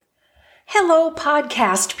Hello,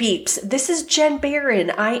 podcast peeps. This is Jen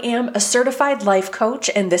Barron. I am a certified life coach,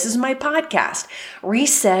 and this is my podcast,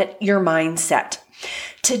 Reset Your Mindset.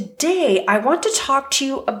 Today, I want to talk to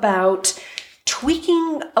you about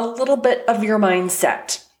tweaking a little bit of your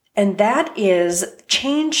mindset, and that is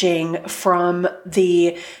changing from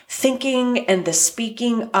the thinking and the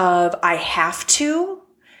speaking of I have to,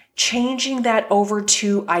 changing that over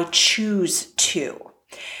to I choose to.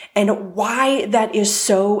 And why that is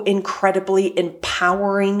so incredibly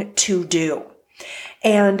empowering to do.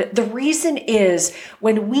 And the reason is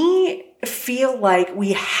when we feel like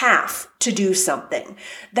we have to do something,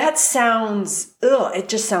 that sounds, it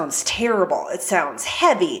just sounds terrible. It sounds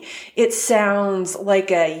heavy. It sounds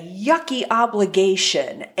like a yucky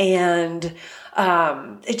obligation. And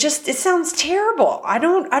it sounds terrible. I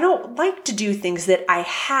don't like to do things that I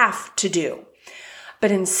have to do. But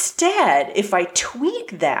instead, if I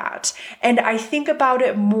tweak that and I think about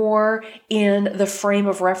it more in the frame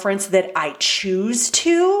of reference that I choose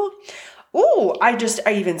to,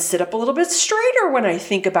 I even sit up a little bit straighter when I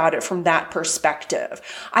think about it from that perspective.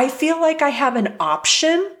 I feel like I have an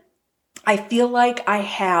option. I feel like I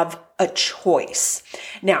have a choice.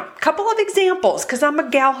 Now, a couple of examples, because I'm a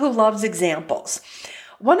gal who loves examples.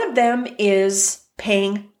 One of them is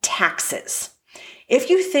paying taxes. If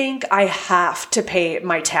you think I have to pay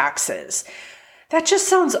my taxes, that just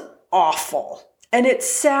sounds awful. And it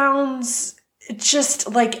sounds just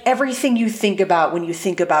like everything you think about when you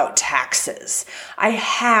think about taxes. I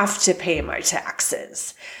have to pay my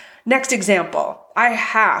taxes. Next example, I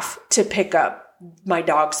have to pick up my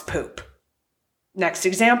dog's poop. Next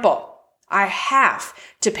example, I have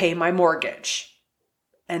to pay my mortgage.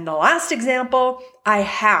 And the last example, I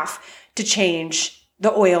have to change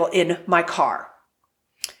the oil in my car.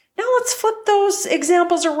 Now let's flip those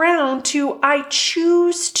examples around to I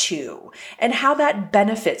choose to and how that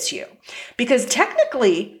benefits you. Because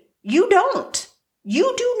technically, you don't.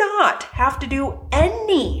 You do not have to do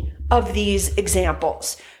any of these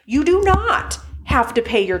examples. You do not have to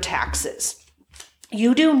pay your taxes.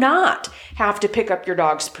 You do not have to pick up your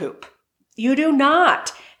dog's poop. You do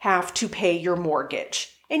not have to pay your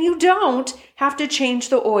mortgage. And you don't have to change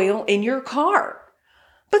the oil in your car.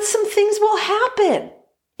 But some things will happen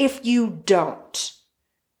if you don't.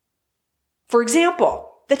 For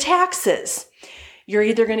example, the taxes. You're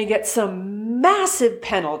either going to get some massive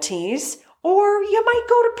penalties or you might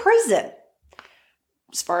go to prison.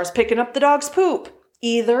 As far as picking up the dog's poop,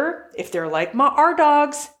 either if they're like our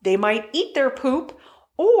dogs, they might eat their poop,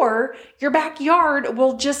 or your backyard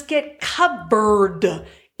will just get covered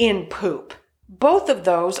in poop. Both of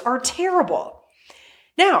those are terrible.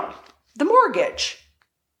 Now, the mortgage.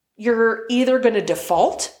 You're either going to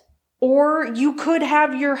default or you could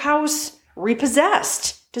have your house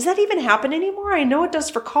repossessed. Does that even happen anymore? I know it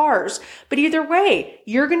does for cars, but either way,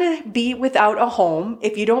 you're going to be without a home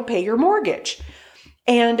if you don't pay your mortgage.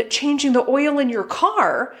 And changing the oil in your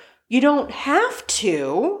car, you don't have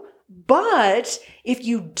to, but if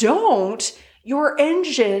you don't, your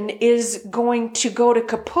engine is going to go to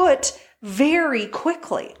kaput very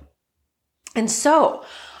quickly. And so,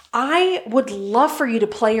 I would love for you to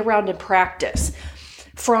play around and practice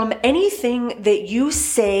from anything that you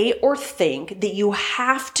say or think that you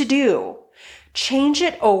have to do. Change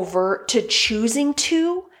it over to choosing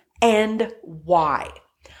to and why.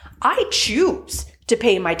 I choose to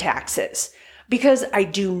pay my taxes because I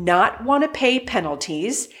do not want to pay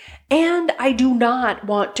penalties and I do not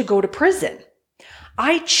want to go to prison.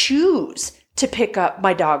 I choose to pick up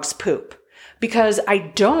my dog's poop because I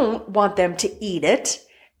don't want them to eat it.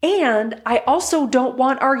 And I also don't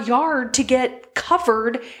want our yard to get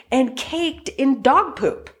covered and caked in dog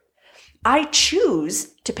poop. I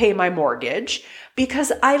choose to pay my mortgage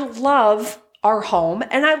because I love our home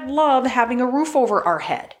and I love having a roof over our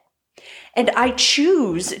head. And I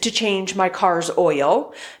choose to change my car's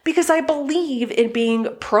oil because I believe in being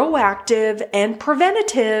proactive and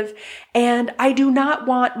preventative, and I do not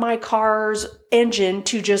want my car's engine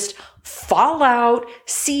to just fall out,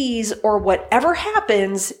 seize, or whatever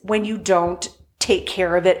happens when you don't take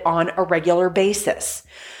care of it on a regular basis.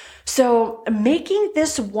 So making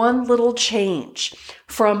this one little change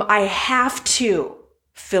from I have to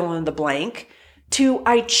fill in the blank to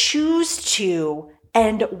I choose to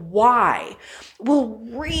and why will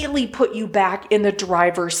really put you back in the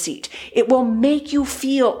driver's seat. It will make you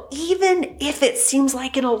feel, even if it seems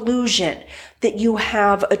like an illusion, that you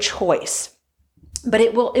have a choice. But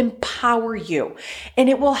it will empower you and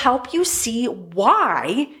it will help you see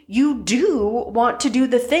why you do want to do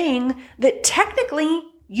the thing that technically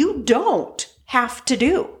you don't have to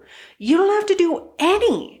do. You don't have to do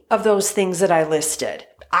any of those things that I listed.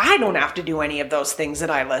 I don't have to do any of those things that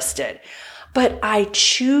I listed, but I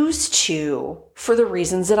choose to for the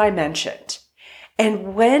reasons that I mentioned.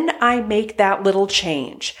 And when I make that little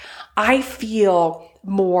change, I feel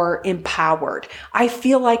more empowered. I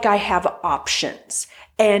feel like I have options.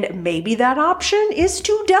 And maybe that option is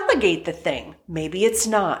to delegate the thing. Maybe it's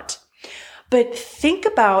not. But think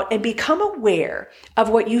about and become aware of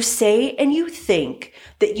what you say and you think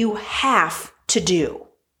that you have to do.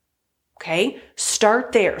 Okay?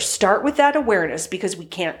 Start there. Start with that awareness because we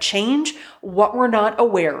can't change what we're not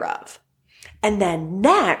aware of. And then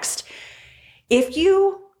next, if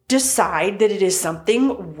you decide that it is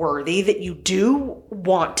something worthy that you do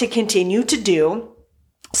want to continue to do,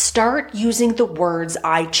 start using the words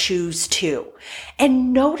I choose to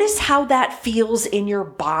and notice how that feels in your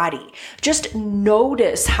body. Just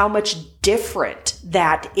notice how much different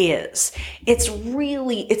that is. It's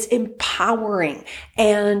empowering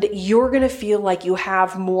and you're going to feel like you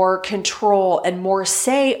have more control and more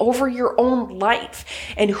say over your own life.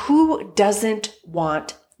 And who doesn't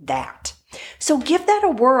want that? So give that a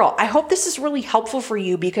whirl. I hope this is really helpful for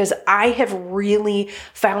you because I have really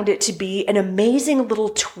found it to be an amazing little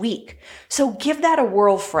tweak. So give that a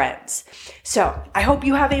whirl, friends. So I hope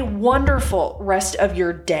you have a wonderful rest of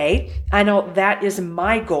your day. I know that is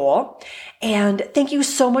my goal. And thank you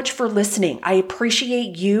so much for listening. I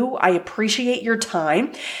appreciate you. I appreciate your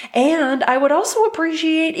time. And I would also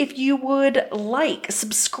appreciate if you would like,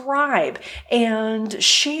 subscribe, and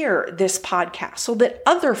share this podcast so that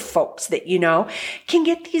other folks that you know can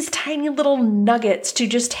get these tiny little nuggets to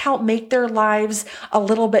just help make their lives a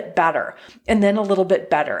little bit better and then a little bit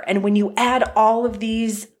better. And when you add all of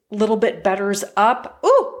these little bit betters up,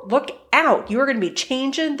 ooh, look out. You're going to be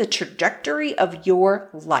changing the trajectory of your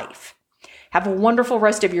life. Have a wonderful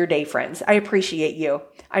rest of your day, friends. I appreciate you.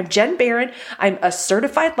 I'm Jen Barron. I'm a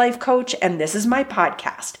certified life coach, and this is my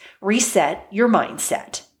podcast, Reset Your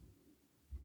Mindset.